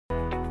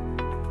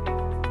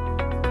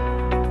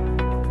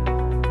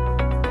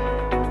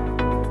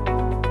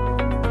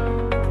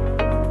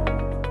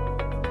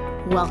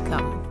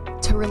Welcome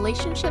to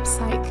Relationship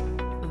Psych,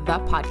 the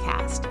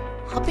podcast,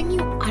 helping you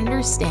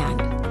understand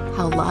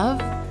how love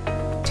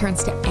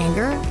turns to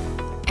anger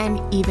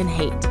and even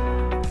hate.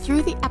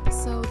 Through the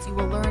episodes, you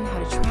will learn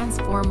how to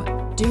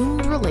transform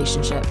doomed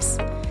relationships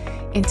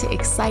into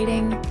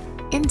exciting,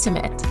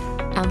 intimate,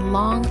 and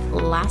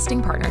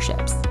long-lasting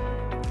partnerships.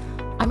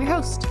 I'm your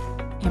host,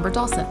 Amber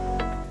Dawson.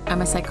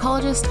 I'm a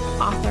psychologist,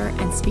 author,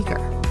 and speaker.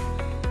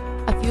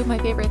 A few of my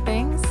favorite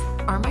things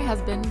are my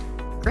husband,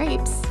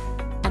 Grapes,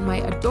 and my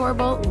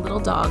adorable little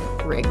dog,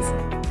 Riggs.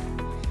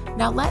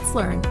 Now let's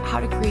learn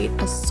how to create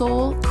a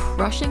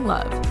soul-crushing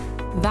love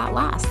that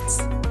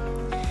lasts.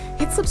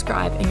 Hit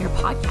subscribe in your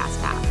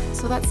podcast app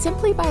so that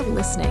simply by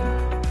listening,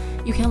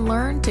 you can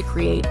learn to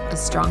create a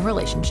strong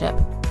relationship.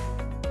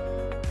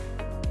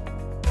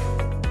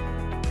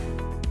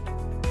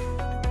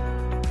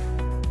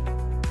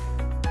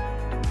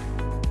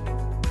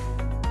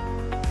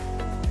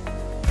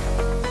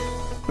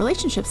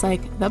 Relationship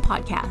Psych, the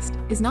podcast,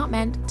 is not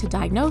meant to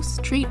diagnose,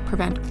 treat,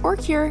 prevent, or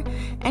cure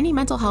any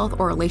mental health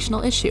or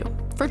relational issue.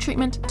 For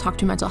treatment, talk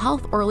to a mental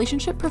health or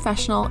relationship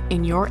professional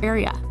in your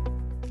area.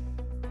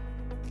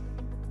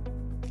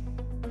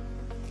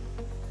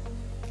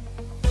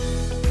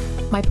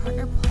 My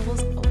partner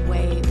pulls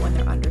away when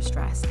they're under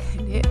stress,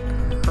 and it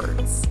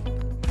hurts.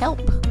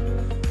 Help!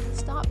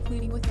 Stop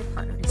pleading with your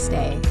partner to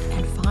stay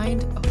and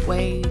find a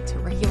way to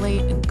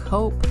regulate and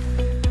cope.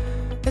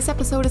 This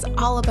episode is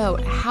all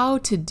about how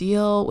to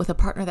deal with a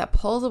partner that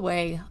pulls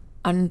away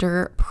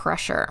under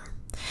pressure.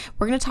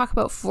 We're going to talk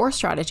about 4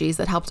 strategies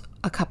that helped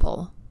a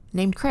couple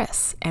named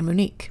Chris and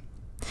Monique.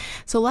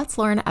 So let's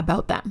learn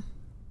about them.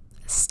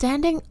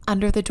 Standing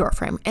under the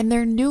doorframe in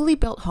their newly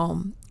built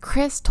home,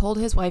 Chris told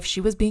his wife she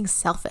was being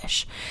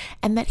selfish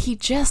and that he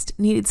just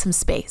needed some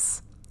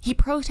space. He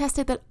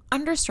protested that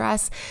under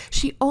stress,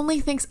 she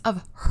only thinks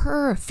of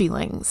her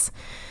feelings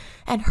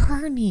and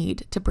her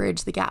need to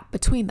bridge the gap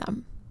between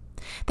them.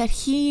 That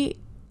he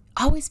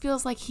always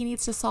feels like he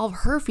needs to solve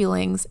her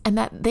feelings and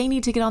that they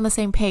need to get on the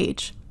same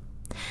page.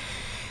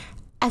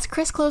 As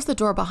Chris closed the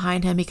door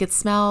behind him, he could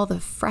smell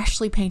the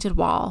freshly painted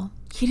wall.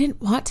 He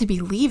didn't want to be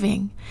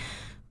leaving,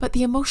 but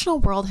the emotional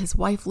world his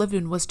wife lived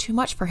in was too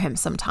much for him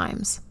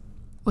sometimes.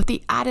 With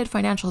the added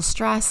financial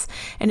stress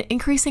and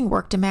increasing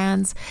work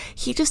demands,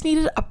 he just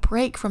needed a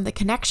break from the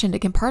connection to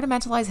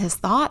compartmentalize his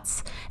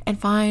thoughts and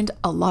find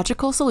a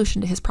logical solution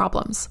to his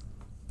problems.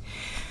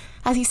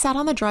 As he sat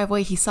on the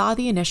driveway, he saw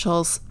the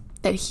initials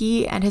that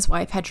he and his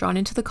wife had drawn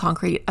into the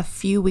concrete a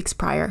few weeks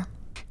prior,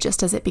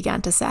 just as it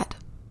began to set.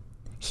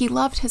 He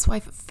loved his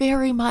wife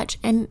very much,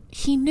 and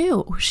he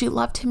knew she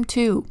loved him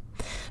too.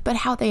 But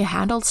how they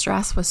handled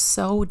stress was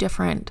so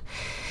different.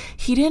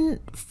 He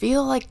didn't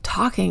feel like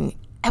talking,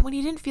 and when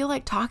he didn't feel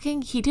like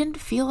talking, he didn't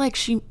feel like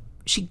she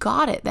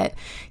got it, that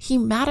he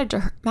mattered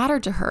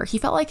to her. He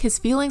felt like his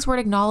feelings weren't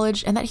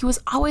acknowledged and that he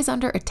was always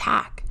under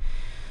attack.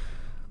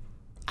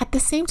 At the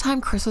same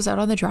time Chris was out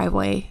on the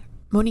driveway,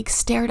 Monique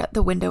stared at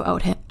the window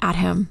out at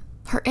him.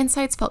 Her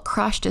insides felt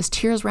crushed as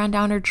tears ran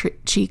down her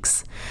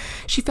cheeks.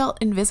 She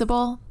felt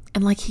invisible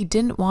and like he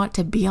didn't want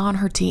to be on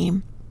her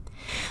team.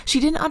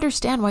 She didn't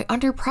understand why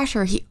under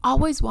pressure he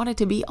always wanted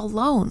to be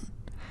alone.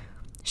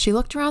 She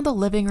looked around the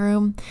living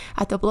room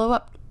at the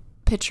blow-up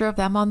picture of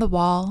them on the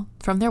wall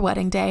from their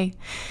wedding day,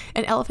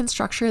 an elephant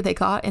structure they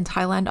got in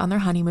Thailand on their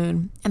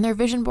honeymoon, and their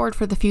vision board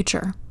for the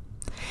future.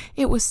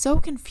 It was so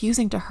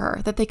confusing to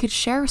her that they could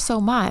share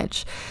so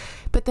much,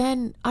 but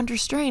then under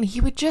strain, he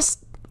would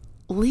just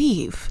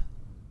leave.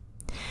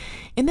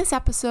 In this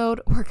episode,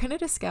 we're going to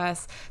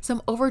discuss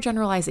some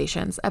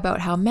overgeneralizations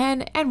about how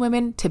men and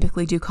women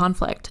typically do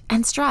conflict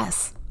and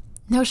stress.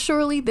 Now,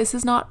 surely this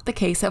is not the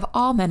case of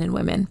all men and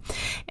women,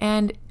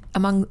 and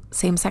among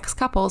same-sex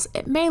couples,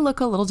 it may look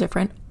a little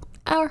different,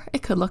 or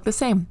it could look the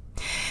same.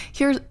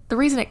 Here's the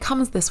reason it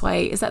comes this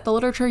way is that the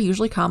literature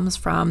usually comes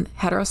from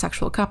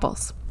heterosexual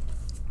couples.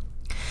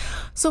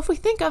 So if we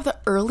think of the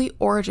early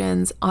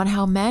origins on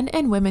how men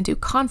and women do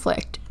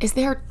conflict,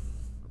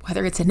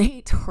 whether it's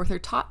innate or they're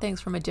taught things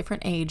from a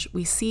different age,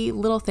 we see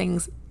little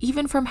things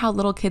even from how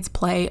little kids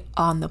play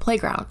on the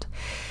playground.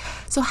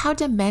 So how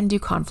do men do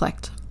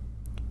conflict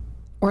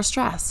or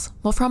stress?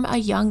 Well, from a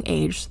young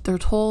age, they're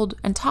told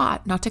and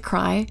taught not to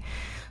cry,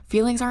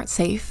 feelings aren't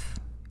safe,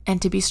 and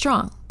to be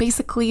strong.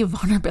 Basically,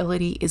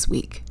 vulnerability is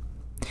weak.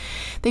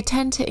 They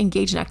tend to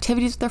engage in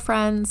activities with their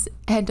friends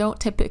and don't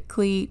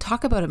typically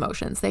talk about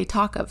emotions. They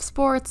talk of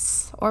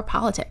sports or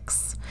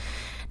politics.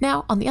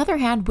 Now, on the other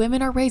hand,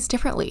 women are raised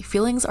differently.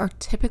 Feelings are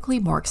typically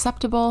more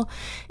acceptable,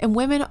 and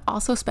women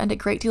also spend a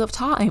great deal of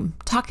time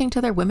talking to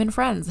their women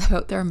friends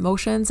about their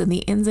emotions and the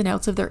ins and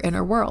outs of their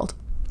inner world.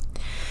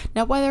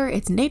 Now, whether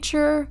it's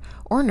nature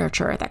or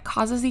nurture that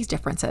causes these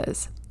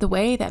differences, the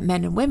way that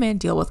men and women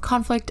deal with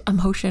conflict,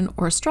 emotion,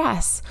 or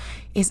stress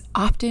is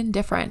often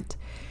different.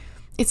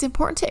 It's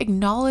important to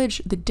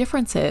acknowledge the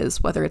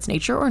differences, whether it's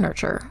nature or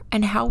nurture,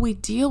 and how we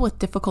deal with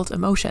difficult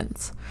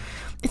emotions.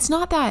 It's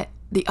not that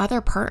the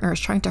other partner is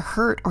trying to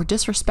hurt or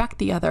disrespect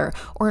the other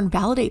or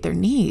invalidate their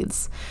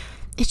needs.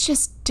 It's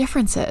just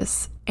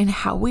differences in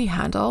how we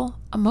handle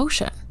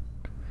emotion.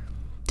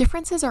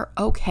 Differences are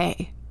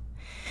okay.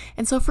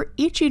 And so for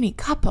each unique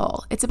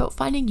couple, it's about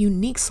finding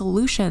unique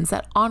solutions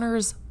that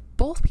honors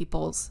both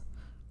people's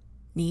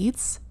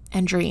needs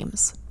and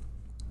dreams.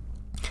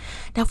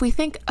 Now, if we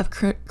think of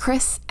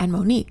Chris and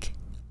Monique,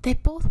 they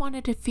both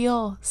wanted to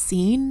feel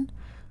seen,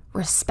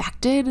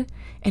 respected,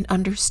 and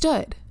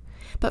understood.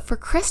 But for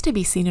Chris to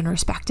be seen and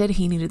respected,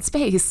 he needed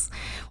space.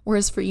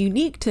 Whereas for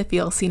Unique to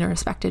feel seen and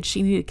respected,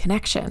 she needed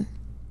connection.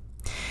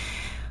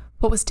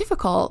 What was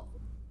difficult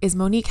is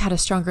Monique had a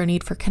stronger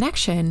need for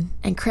connection,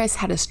 and Chris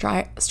had a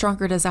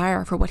stronger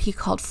desire for what he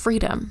called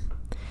freedom.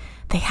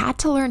 They had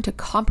to learn to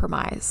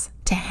compromise,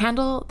 to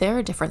handle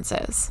their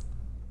differences.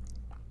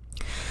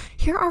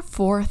 Here are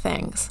 4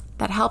 things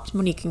that helped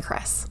Monique and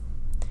Chris.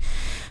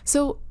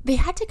 So they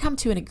had to come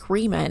to an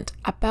agreement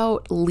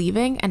about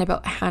leaving and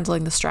about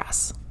handling the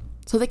stress.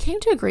 So they came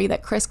to agree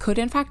that Chris could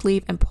in fact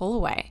leave and pull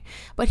away,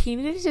 but he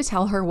needed to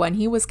tell her when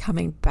he was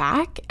coming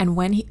back and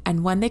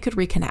when they could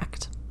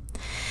reconnect.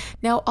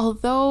 Now,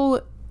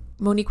 although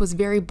Monique was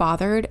very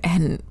bothered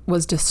and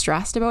was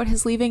distressed about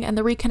his leaving and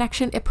the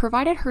reconnection, it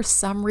provided her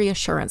some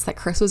reassurance that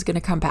Chris was going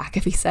to come back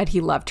if he said he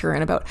loved her,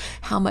 and about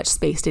how much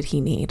space did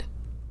he need.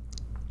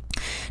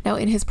 Now,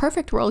 in his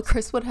perfect world,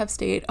 Chris would have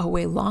stayed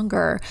away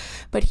longer,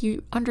 but he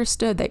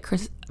understood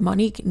that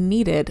Monique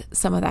needed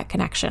some of that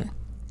connection.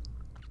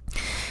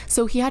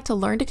 So he had to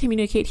learn to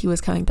communicate he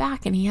was coming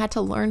back, and he had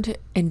to learn to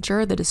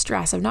endure the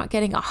distress of not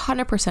getting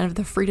 100% of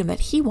the freedom that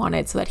he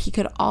wanted, so that he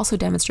could also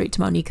demonstrate to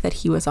Monique that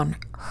he was on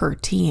her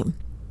team.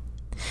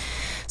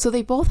 So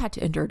they both had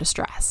to endure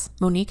distress.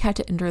 Monique had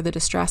to endure the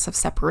distress of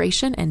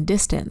separation and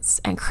distance,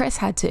 and Chris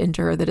had to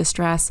endure the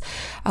distress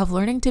of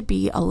learning to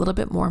be a little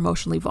bit more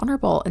emotionally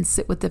vulnerable and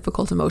sit with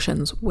difficult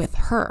emotions with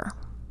her.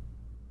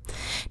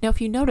 Now, if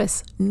you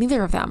notice,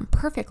 neither of them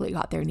perfectly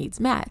got their needs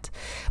met,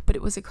 but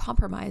it was a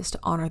compromise to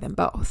honor them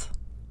both.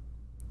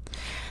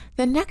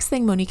 The next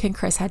thing Monique and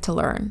Chris had to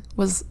learn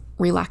was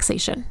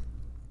relaxation.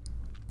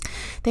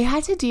 They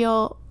had to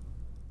deal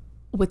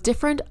with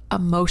different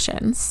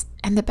emotions,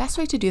 and the best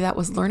way to do that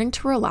was learning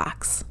to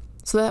relax,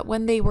 so that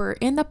when they were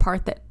in the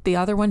part that the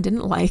other one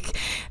didn't like,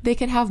 they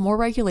could have more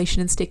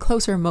regulation and stay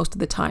closer most of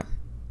the time.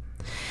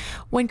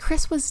 When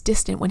Chris was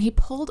distant, when he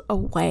pulled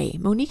away,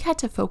 Monique had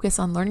to focus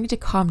on learning to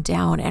calm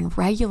down and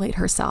regulate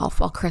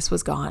herself while Chris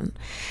was gone.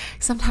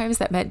 Sometimes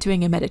that meant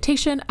doing a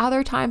meditation.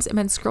 Other times it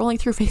meant scrolling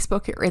through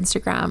Facebook or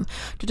Instagram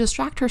to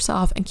distract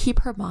herself and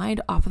keep her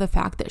mind off of the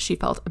fact that she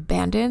felt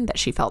abandoned, that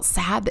she felt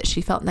sad, that she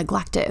felt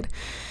neglected.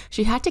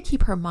 She had to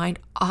keep her mind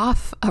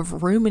off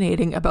of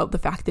ruminating about the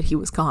fact that he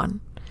was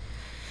gone.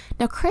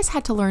 Now, Chris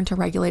had to learn to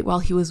regulate while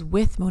he was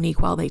with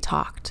Monique while they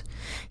talked.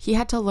 He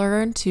had to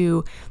learn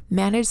to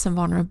manage some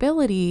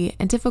vulnerability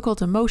and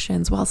difficult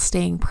emotions while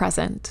staying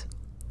present.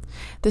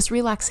 This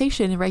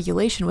relaxation and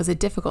regulation was a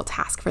difficult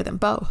task for them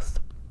both.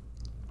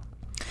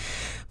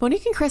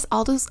 Monique and Chris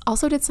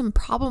also did some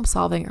problem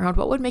solving around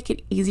what would make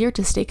it easier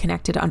to stay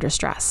connected under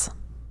stress.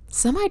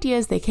 Some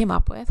ideas they came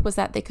up with was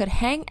that they could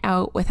hang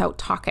out without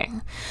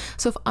talking.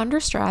 So if under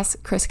stress,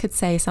 Chris could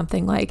say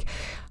something like,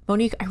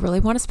 "Monique, I really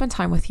want to spend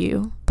time with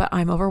you, but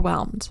I'm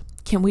overwhelmed.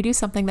 Can we do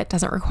something that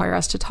doesn't require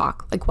us to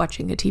talk, like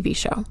watching a TV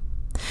show?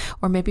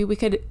 Or maybe we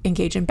could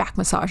engage in back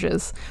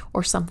massages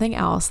or something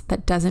else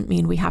that doesn't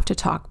mean we have to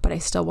talk, but I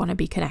still want to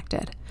be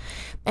connected."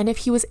 And if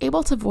he was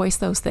able to voice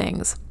those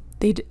things,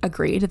 they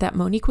agreed that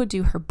Monique would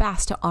do her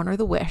best to honor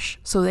the wish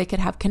so they could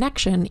have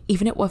connection,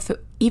 even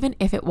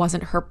if it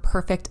wasn't her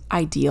perfect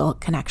ideal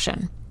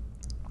connection.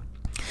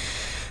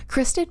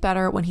 Chris did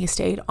better when he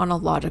stayed on a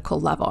logical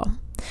level.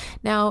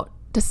 Now,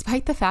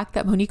 despite the fact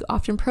that Monique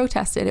often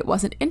protested it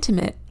wasn't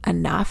intimate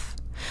enough,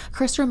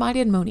 Chris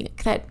reminded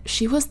Monique that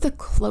she was the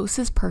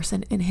closest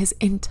person in his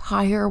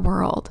entire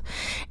world,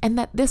 and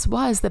that this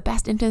was the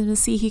best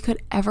intimacy he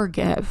could ever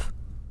give.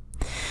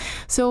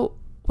 So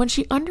when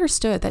she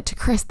understood that to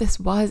Chris this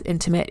was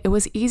intimate, it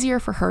was easier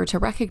for her to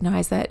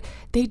recognize that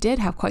they did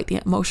have quite the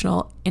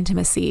emotional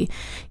intimacy,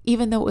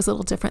 even though it was a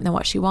little different than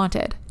what she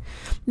wanted.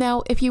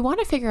 Now, if you want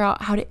to figure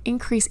out how to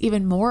increase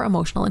even more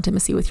emotional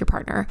intimacy with your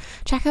partner,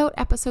 check out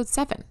episode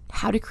 7,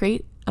 How to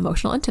Create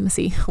Emotional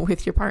Intimacy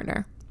with Your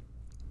Partner.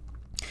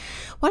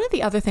 One of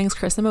the other things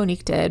Chris and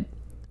Monique did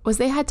was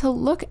they had to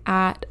look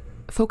at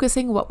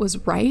focusing what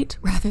was right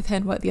rather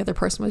than what the other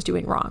person was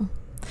doing wrong.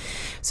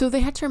 So they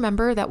had to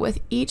remember that with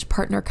each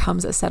partner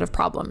comes a set of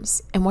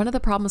problems. And one of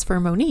the problems for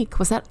Monique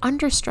was that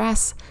under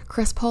stress,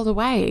 Chris pulled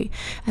away,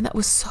 and that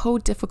was so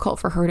difficult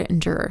for her to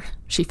endure.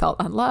 She felt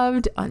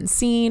unloved,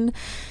 unseen.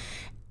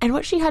 And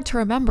what she had to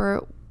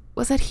remember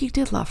was that he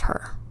did love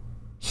her.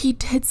 He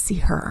did see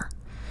her.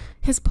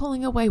 His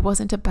pulling away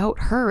wasn't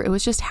about her. It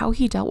was just how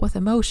he dealt with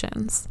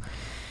emotions.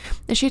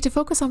 And she had to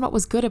focus on what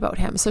was good about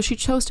him. So she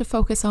chose to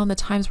focus on the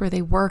times where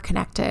they were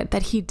connected,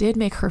 that he did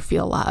make her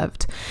feel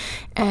loved,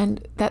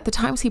 and that the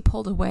times he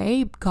pulled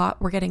away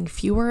were getting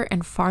fewer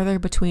and farther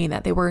between,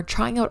 that they were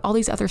trying out all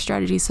these other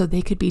strategies so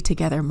they could be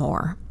together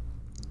more.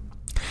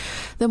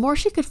 The more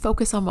she could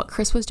focus on what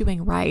Chris was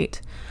doing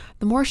right,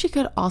 the more she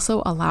could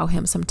also allow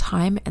him some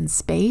time and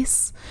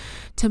space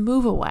to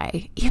move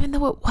away. Even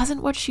though it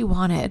wasn't what she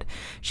wanted,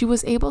 she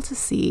was able to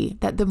see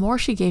that the more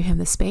she gave him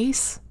the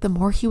space, the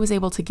more he was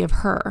able to give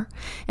her.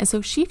 And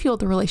so she fueled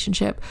the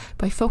relationship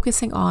by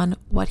focusing on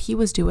what he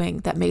was doing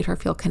that made her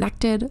feel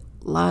connected,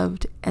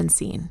 loved, and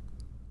seen.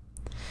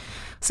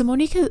 So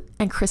Monica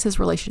and Chris's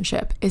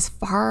relationship is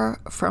far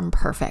from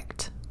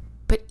perfect,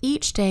 but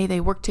each day they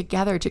work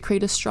together to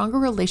create a stronger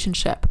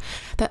relationship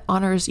that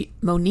honors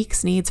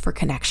Monique's needs for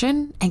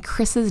connection and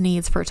Chris's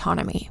needs for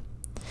autonomy.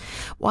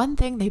 One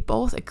thing they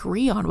both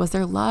agree on was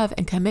their love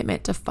and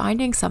commitment to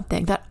finding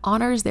something that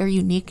honors their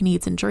unique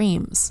needs and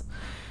dreams,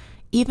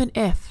 even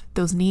if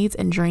those needs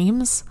and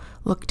dreams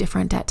look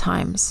different at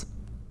times.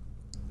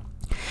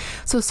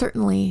 So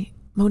certainly,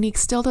 Monique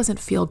still doesn't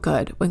feel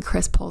good when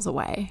Chris pulls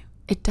away.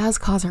 It does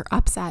cause her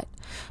upset.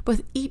 But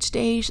with each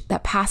day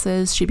that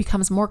passes, she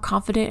becomes more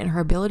confident in her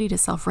ability to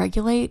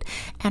self-regulate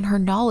and her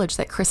knowledge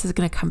that Chris is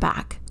going to come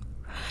back.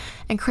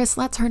 And Chris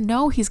lets her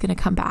know he's going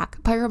to come back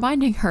by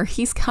reminding her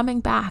he's coming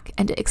back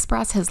and to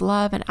express his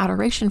love and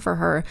adoration for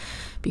her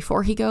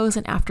before he goes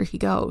and after he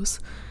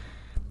goes.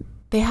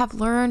 They have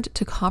learned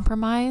to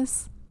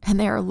compromise, and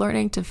they are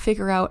learning to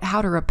figure out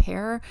how to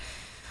repair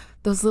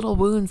those little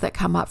wounds that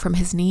come up from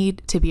his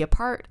need to be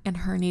apart and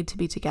her need to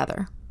be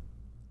together.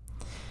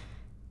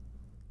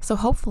 So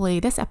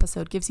hopefully this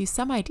episode gives you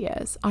some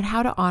ideas on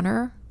how to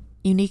honor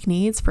unique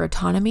needs for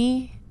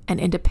autonomy and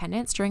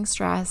independence during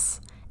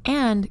stress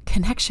and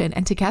connection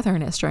and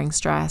togetherness during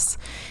stress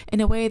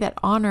in a way that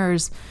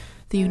honors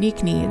the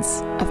unique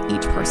needs of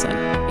each person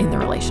in the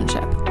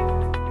relationship.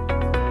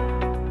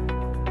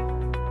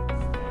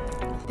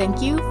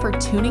 Thank you for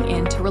tuning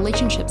in to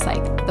Relationship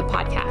Psych, the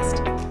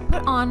podcast,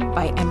 put on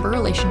by Ember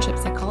Relationship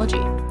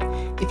Psychology.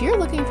 If you're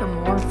looking for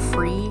more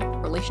free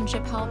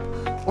relationship help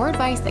or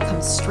advice that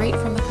comes straight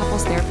from the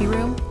couples therapy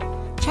room,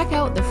 check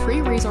out the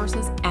free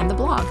resources and the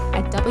blog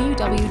at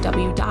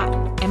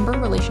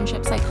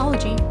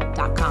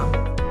www.emberrelationshipsychology.com.